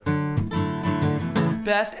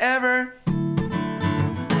Best ever.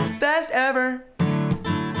 Best ever.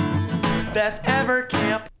 Best ever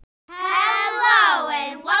camp. Hello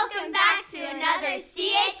and welcome back to another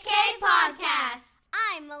CHK podcast.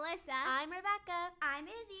 I'm Melissa. I'm Rebecca. I'm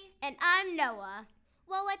Izzy. And I'm Noah.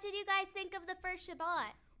 Well, what did you guys think of the first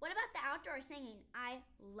Shabbat? What about the outdoor singing? I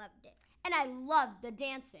loved it. And I loved the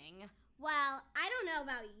dancing. Well, I don't know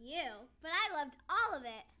about you, but I loved all of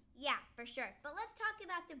it. Yeah, for sure. But let's talk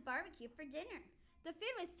about the barbecue for dinner. The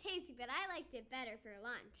food was tasty, but I liked it better for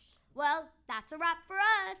lunch. Well, that's a wrap for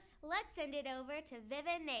us. Let's send it over to Viv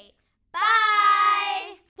and Nate.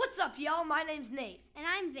 Bye! What's up, y'all? My name's Nate. And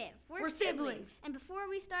I'm Viv. We're siblings. And before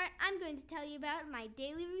we start, I'm going to tell you about my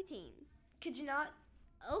daily routine. Could you not?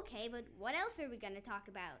 Okay, but what else are we going to talk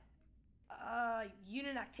about?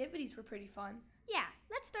 Unit activities were pretty fun. Yeah,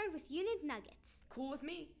 let's start with unit nuggets. Cool with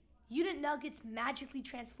me. Unit nuggets magically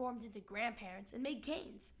transformed into grandparents and made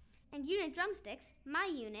canes. And unit drumsticks, my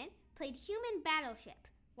unit, played human battleship.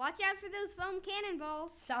 Watch out for those foam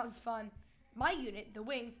cannonballs. Sounds fun. My unit, the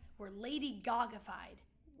wings, were Lady Gaga-fied.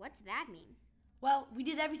 What's that mean? Well, we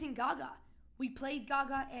did everything Gaga. We played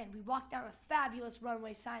Gaga and we walked down a fabulous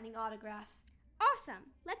runway signing autographs. Awesome.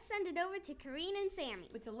 Let's send it over to Kareen and Sammy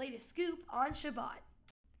with the latest scoop on Shabbat.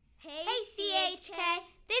 Hey, CHK.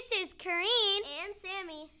 This is Kareen and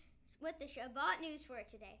Sammy with the Shabbat news for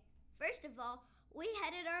today. First of all, we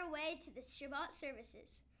headed our way to the Shabbat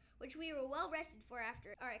services, which we were well rested for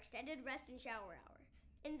after our extended rest and shower hour.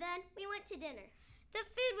 And then we went to dinner. The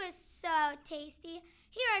food was so tasty.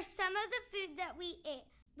 Here are some of the food that we ate.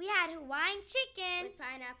 We had Hawaiian chicken with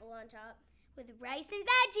pineapple on top, with rice and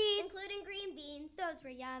veggies, including green beans. Those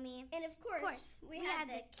were yummy. And of course we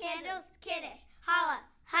had the Candles Kiddush, Challah,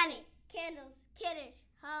 honey. Candles Kiddush,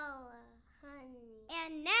 Challah, honey.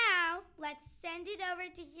 And now let's send it over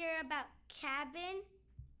to hear about cabin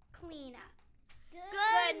cleanup.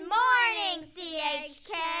 Good morning,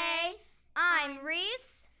 CHK. I'm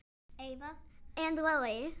Reese, Ava, and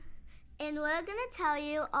Lily, and we're going to tell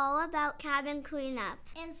you all about cabin cleanup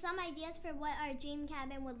and some ideas for what our dream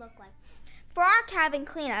cabin would look like. For our cabin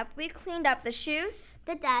cleanup, we cleaned up the shoes,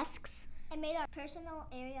 the desks, and made our personal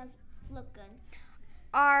areas look good.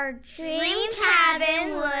 Our dream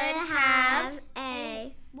cabin would have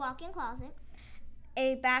a walk-in closet,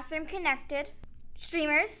 a bathroom connected,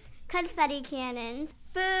 streamers, confetti cannons,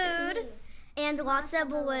 food, and lots of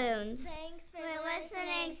balloons. Thanks for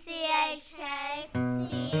listening, CHK.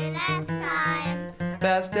 See you next time.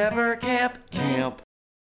 Best ever camp.